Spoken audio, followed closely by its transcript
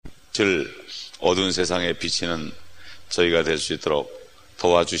주실 어두운 세상에 비치는 저희가 될 수 있도록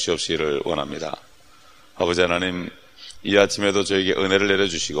도와주시옵시기를 원합니다. 아버지 하나님, 이 아침에도 저에게 은혜를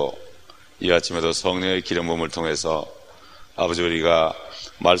내려주시고 이 아침에도 성령의 기름 부음을 통해서 아버지 우리가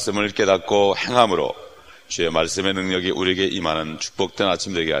말씀을 깨닫고 행함으로 주의 말씀의 능력이 우리에게 임하는 축복된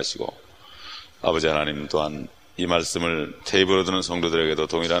아침 되게 하시고 아버지 하나님 또한 이 말씀을 테이블로 드는 성도들에게도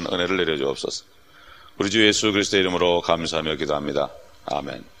동일한 은혜를 내려주옵소서. 우리 주 예수 그리스도의 이름으로 감사하며 기도합니다.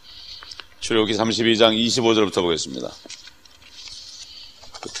 아멘. 출애굽기 32장 25절부터 보겠습니다.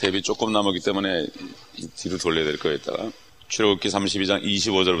 탭이 조금 남았기 때문에 뒤로 돌려야 될 거에 있다가 출애굽기 32장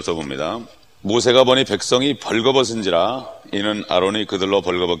 25절부터 봅니다. 모세가 보니 백성이 벌거벗은지라 이는 아론이 그들로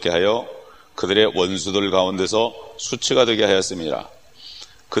벌거벗게 하여 그들의 원수들 가운데서 수치가 되게 하였습니다.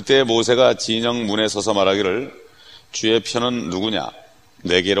 그때 모세가 진영 문에 서서 말하기를 주의 편은 누구냐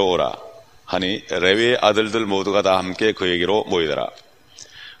내게로 오라 하니 레위의 아들들 모두가 다 함께 그에게로 모이더라.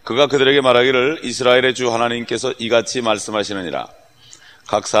 그가 그들에게 말하기를 이스라엘의 주 하나님께서 이같이 말씀하시느니라.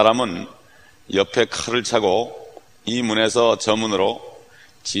 각 사람은 옆에 칼을 차고 이 문에서 저 문으로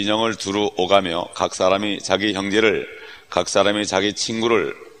진영을 두루 오가며 각 사람이 자기 형제를, 각 사람이 자기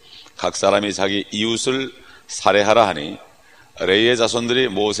친구를, 각 사람이 자기 이웃을 살해하라 하니 레위의 자손들이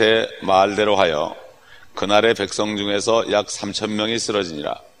모세의 말대로 하여 그날의 백성 중에서 약 3,000명이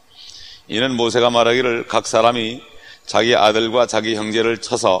쓰러지니라. 이는 모세가 말하기를 각 사람이 자기 아들과 자기 형제를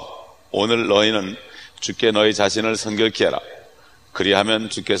쳐서 오늘 너희는 주께 너희 자신을 성결케 하라. 그리하면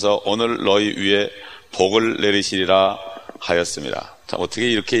주께서 오늘 너희 위에 복을 내리시리라 하였습니다. 자, 어떻게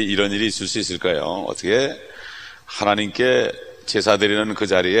이런 일이 있을 수 있을까요? 어떻게 하나님께 제사 드리는 그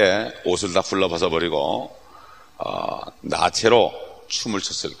자리에 옷을 다 훌러 벗어버리고 나체로 춤을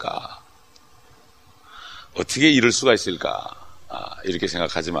췄을까? 어떻게 이럴 수가 있을까? 이렇게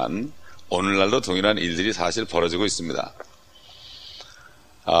생각하지만 오늘날도 동일한 일들이 사실 벌어지고 있습니다.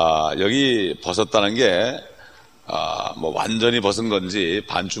 여기 벗었다는 게 뭐 완전히 벗은 건지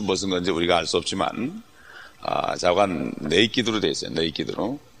반쯤 벗은 건지 우리가 알 수 없지만 자관 네이키드로 되어 있어요.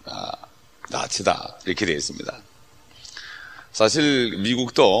 네이키드로 나치다 이렇게 되어 있습니다. 사실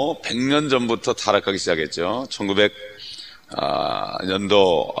미국도 100년 전부터 타락하기 시작했죠.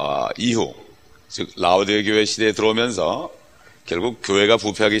 1900년도 이후 즉 라오디게 교회 시대에 들어오면서 결국 교회가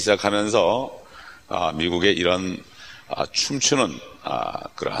부패하기 시작하면서 미국에 이런 춤추는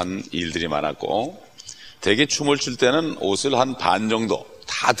그러한 일들이 많았고 대개 춤을 출 때는 옷을 한 반 정도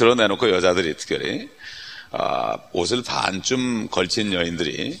다 드러내놓고 여자들이 특별히 옷을 반쯤 걸친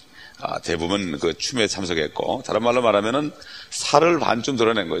여인들이 대부분 그 춤에 참석했고 다른 말로 말하면은 살을 반쯤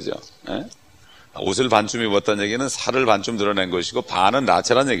드러낸 거죠. 예? 옷을 반쯤 입었다는 얘기는 살을 반쯤 드러낸 것이고 반은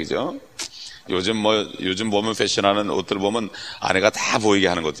나체란 얘기죠. 요즘 보면 패션하는 옷들 보면 안에가 다 보이게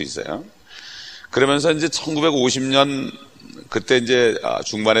하는 것도 있어요. 그러면서 이제 1950년 그때 이제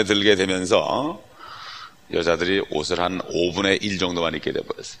중반에 들게 되면서 여자들이 옷을 한 5분의 1 정도만 입게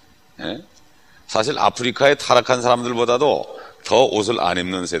돼버렸어요. 예? 사실 아프리카에 타락한 사람들보다도 더 옷을 안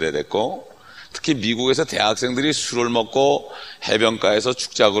입는 세대 됐고 특히 미국에서 대학생들이 술을 먹고 해변가에서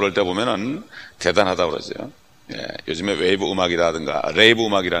축제하고 그럴 때 보면은 대단하다고 그러죠. 예, 요즘에 웨이브 음악이라든가 레이브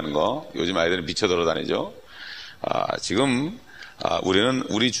음악이라는 거 요즘 아이들은 미쳐 돌아다니죠. 지금 우리는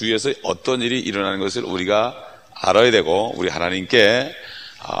우리 주위에서 어떤 일이 일어나는 것을 우리가 알아야 되고 우리 하나님께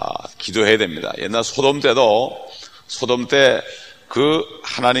기도해야 됩니다. 옛날 소돔 때 그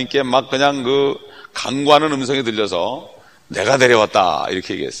하나님께 막 그냥 그 강구하는 음성이 들려서 내가 데려왔다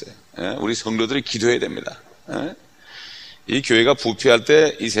이렇게 얘기했어요. 예? 우리 성도들이 기도해야 됩니다. 예? 이 교회가 부패할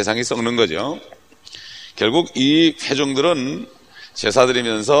때 이 세상이 썩는 거죠. 결국 이 회중들은 제사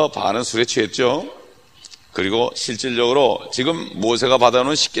드리면서 반은 술에 취했죠. 그리고 실질적으로 지금 모세가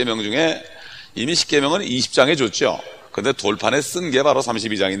받아놓은 10계명 중에 이미 10계명은 20장에 줬죠. 근데 돌판에 쓴 게 바로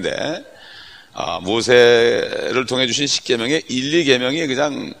 32장인데 모세를 통해 주신 10계명의 1, 2계명이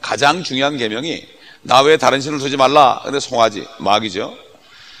그냥 가장 중요한 계명이 나 외에 다른 신을 두지 말라. 근데 송아지, 마귀죠.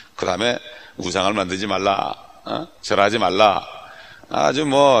 그 다음에 우상을 만들지 말라. 절하지 말라. 아주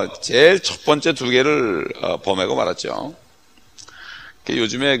제일 첫 번째 2개를 범하고 말았죠.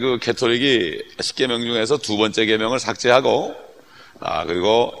 요즘에 그 개톨릭이 10계명 중에서 2번째 계명을 삭제하고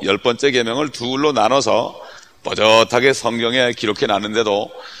그리고 10번째 계명을 2로 나눠서 뻣뻣하게 성경에 기록해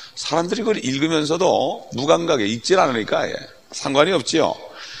놨는데도 사람들이 그걸 읽으면서도 무감각에 읽질 않으니까 상관이 없지요.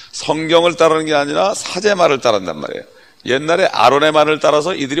 성경을 따르는 게 아니라 사제 말을 따른단 말이에요. 옛날에 아론의 말을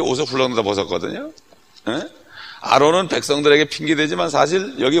따라서 이들이 옷을 훌렁 다 벗었거든요. 아론은 백성들에게 핑계대지만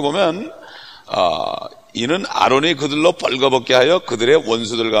사실 여기 보면 이는 아론이 그들로 벌거벗게 하여 그들의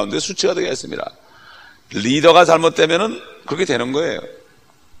원수들 가운데 수치가 되게 했습니다. 리더가 잘못되면은 그렇게 되는 거예요.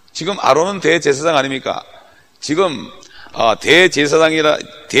 지금 아론은 대제사장 아닙니까? 지금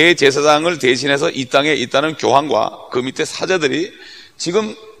대제사장을 대신해서 이 땅에 있다는 교황과 그 밑에 사제들이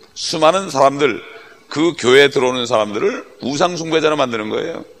지금 수많은 사람들, 그 교회에 들어오는 사람들을 우상숭배자로 만드는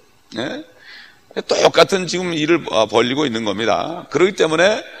거예요. 예? 똑같은 지금 일을 벌이고 있는 겁니다. 그렇기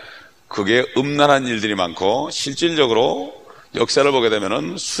때문에 그게 음란한 일들이 많고, 실질적으로 역사를 보게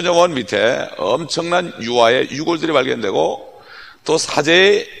되면은 수녀원 밑에 엄청난 유아의 유골들이 발견되고, 또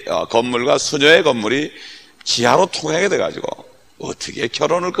사제의 건물과 수녀의 건물이 지하로 통하게 돼가지고 어떻게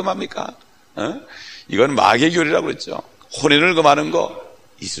결혼을 금합니까? 이건 마귀의 교리라고 그랬죠. 혼인을 금하는 거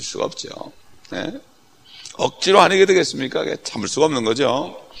있을 수가 없죠. 억지로 하는 게 되겠습니까? 참을 수가 없는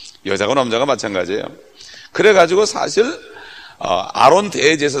거죠. 여자가 남자가 마찬가지예요. 그래가지고 사실 아론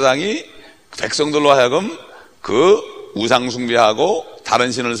대제사장이 백성들로 하여금 그 우상 숭배하고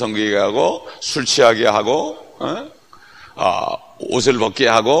다른 신을 섬기게 하고 술 취하게 하고 옷을 벗게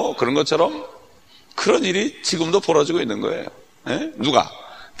하고 그런 것처럼 그런 일이 지금도 벌어지고 있는 거예요. 누가?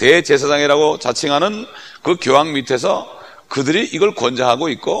 대제사장이라고 자칭하는 그 교황 밑에서 그들이 이걸 권장하고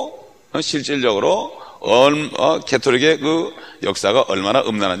있고, 실질적으로 캐톨릭의 그 역사가 얼마나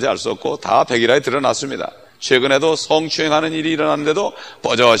음란한지 알 수 없고 다 백일화에 드러났습니다. 최근에도 성추행하는 일이 일어났는데도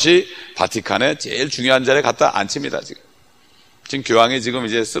버젓이 바티칸에 제일 중요한 자리에 갖다 앉힙니다. 지금 교황이 지금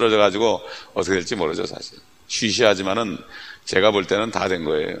이제 쓰러져 가지고 어떻게 될지 모르죠. 사실 쉬쉬하지만은 제가 볼 때는 다 된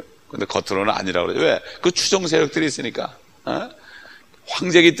거예요. 근데 겉으로는 아니라고 그러죠. 왜? 그 추종 세력들이 있으니까.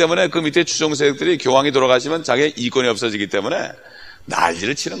 황제이기 때문에 그 밑에 추종 세력들이 교황이 돌아가시면 자기의 이권이 없어지기 때문에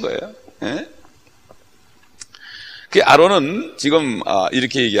난리를 치는 거예요. 그 아론은 지금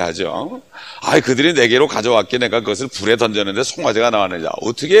이렇게 얘기하죠. 그들이 내게로 가져왔기에 내가 그것을 불에 던졌는데 송아지가 나왔느냐.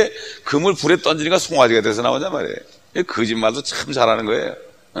 어떻게 금을 불에 던지니까 송아지가 돼서 나오냐 말이에요. 거짓말도 참 잘하는 거예요.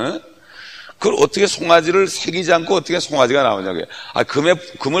 그걸 어떻게 송아지를 새기지 않고 어떻게 송아지가 나오냐고요.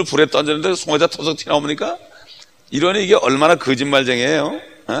 금을 불에 던졌는데 송아지가 터석 튀어나옵니까? 이러니 이게 얼마나 거짓말쟁이에요.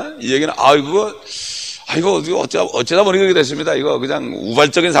 이 얘기는 이거 어쩌다 보니 그렇게 됐습니다. 이거 그냥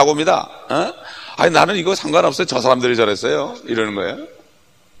우발적인 사고입니다. 나는 이거 상관없어요. 저 사람들이 저랬어요. 이러는 거예요.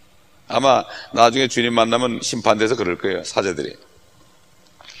 아마 나중에 주님 만나면 심판돼서 그럴 거예요. 사제들이.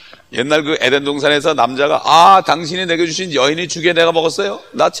 옛날 그 에덴 동산에서 남자가 당신이 내게 주신 여인이 죽여 내가 먹었어요?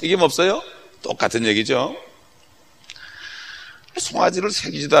 나 책임 없어요? 똑같은 얘기죠. 송아지를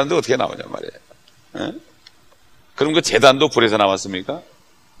새기지도 않는데 어떻게 나오냐 말이에요. 그럼 그 제단도 불에서 나왔습니까?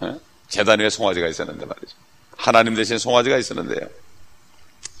 제단 위에 송아지가 있었는데 말이죠. 하나님 대신 송아지가 있었는데요.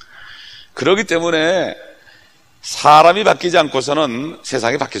 그렇기 때문에 사람이 바뀌지 않고서는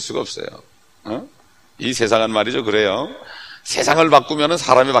세상이 바뀔 수가 없어요. 이 세상은 말이죠. 그래요. 세상을 바꾸면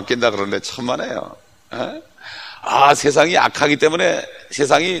사람이 바뀐다 그러는데 천만에요. 세상이 악하기 때문에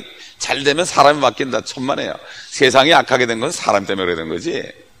세상이 잘 되면 사람이 바뀐다. 천만에요. 세상이 악하게 된 건 사람 때문에 그래 된 거지.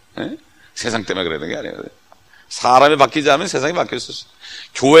 세상 때문에 그래 된 게 아니에요. 사람이 바뀌지 않으면 세상이 바뀔 수 없어요.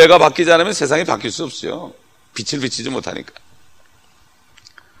 교회가 바뀌지 않으면 세상이 바뀔 수 없어요. 빛을 비치지 못하니까.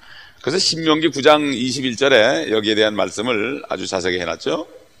 그래서 신명기 9장 21절에 여기에 대한 말씀을 아주 자세하게 해놨죠.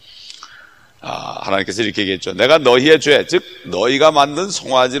 하나님께서 이렇게 얘기했죠. 내가 너희의 죄, 즉 너희가 만든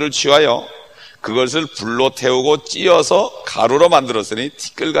송아지를 취하여 그것을 불로 태우고 찧어서 가루로 만들었으니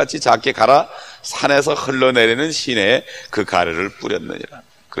티끌같이 작게 갈아 산에서 흘러내리는 시내에 그 가루를 뿌렸느니라.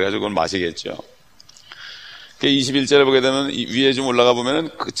 그래가지고 그건 마시겠죠. 21절에 보게 되면 위에 좀 올라가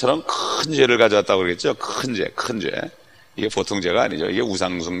보면은 그처럼 큰 죄를 가져왔다고 그러겠죠. 큰 죄. 이게 보통 죄가 아니죠. 이게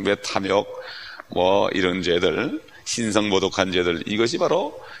우상숭배, 탐욕, 이런 죄들, 신성모독한 죄들. 이것이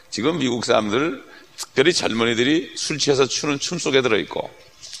바로 지금 미국 사람들, 특별히 젊은이들이 술 취해서 추는 춤 속에 들어있고,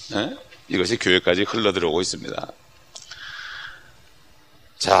 이것이 교회까지 흘러들어오고 있습니다.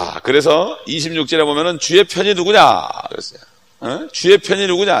 자, 그래서 26절에 보면은 주의 편이 누구냐? 그랬어요. 주의 편이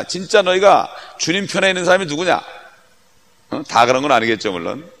누구냐? 진짜 너희가 주님 편에 있는 사람이 누구냐? 다 그런 건 아니겠죠,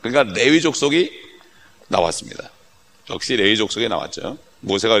 물론. 그러니까 레위 족속이 나왔습니다. 역시 레위 족속에 나왔죠.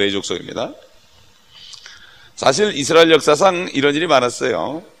 모세가 레위 족속입니다. 사실 이스라엘 역사상 이런 일이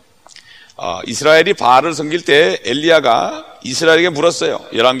많았어요. 이스라엘이 바알을 섬길 때 엘리야가 이스라엘에게 물었어요.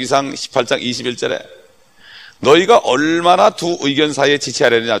 열왕기상 18장 21절에 너희가 얼마나 두 의견 사이에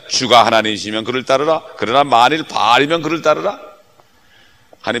지체하려느냐. 주가 하나님이시면 그를 따르라. 그러나 만일 바알이면 그를 따르라.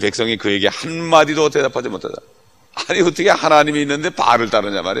 아니 백성이 그에게 한마디도 대답하지 못하다. 아니 어떻게 하나님이 있는데 바알을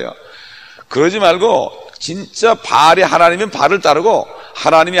따르냐 말이에요. 그러지 말고 진짜 바알이 하나님이면 바알을 따르고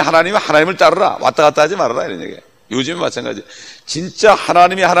하나님이 하나님이면 하나님을 따르라. 왔다 갔다 하지 말아라 이런 얘기예요. 요즘에 마찬가지. 진짜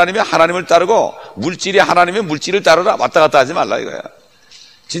하나님이 하나님을 따르고 물질이 하나님이 물질을 따르라. 왔다 갔다 하지 말라 이거야.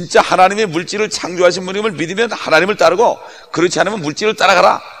 진짜 하나님의 물질을 창조하신 분임을 믿으면 하나님을 따르고 그렇지 않으면 물질을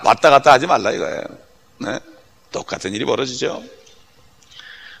따라가라. 왔다 갔다 하지 말라 이거예요. 네? 똑같은 일이 벌어지죠.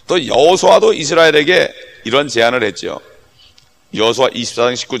 또 여호수아도 이스라엘에게 이런 제안을 했죠. 여호수아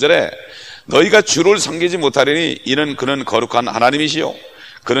 24장 19절에 너희가 주를 섬기지 못하리니 이는 그는 거룩한 하나님이시요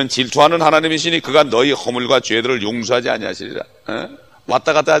그는 질투하는 하나님이시니 그가 너희 허물과 죄들을 용서하지 아니하시리라.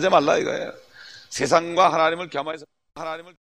 왔다 갔다 하지 말라 이거예요. 세상과 하나님을 겸하여서 하나님을